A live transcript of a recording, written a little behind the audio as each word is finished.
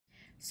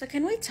So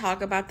can we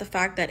talk about the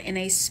fact that in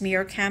a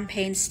smear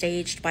campaign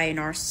staged by a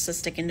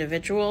narcissistic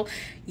individual,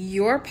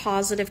 your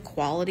positive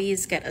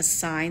qualities get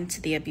assigned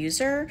to the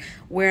abuser,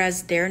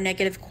 whereas their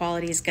negative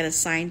qualities get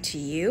assigned to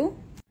you?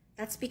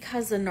 That's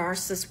because the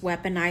narcissist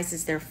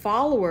weaponizes their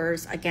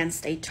followers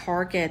against a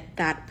target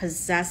that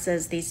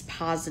possesses these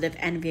positive,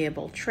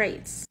 enviable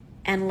traits.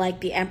 And like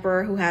the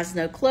emperor who has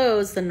no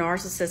clothes, the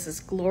narcissist is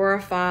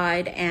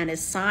glorified and is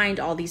assigned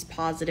all these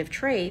positive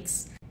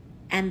traits.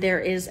 And there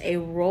is a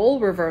role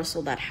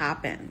reversal that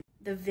happens.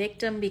 The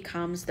victim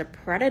becomes the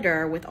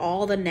predator with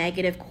all the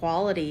negative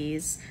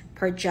qualities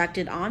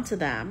projected onto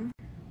them,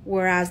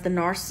 whereas the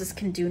narcissist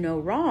can do no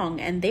wrong,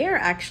 and they are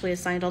actually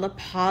assigned all the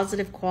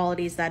positive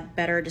qualities that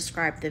better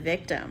describe the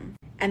victim.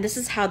 And this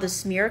is how the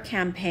smear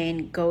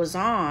campaign goes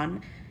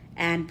on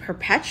and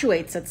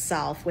perpetuates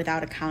itself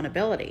without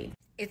accountability.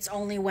 It's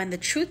only when the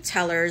truth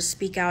tellers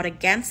speak out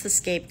against the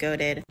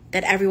scapegoated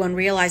that everyone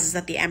realizes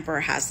that the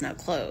emperor has no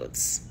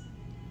clothes.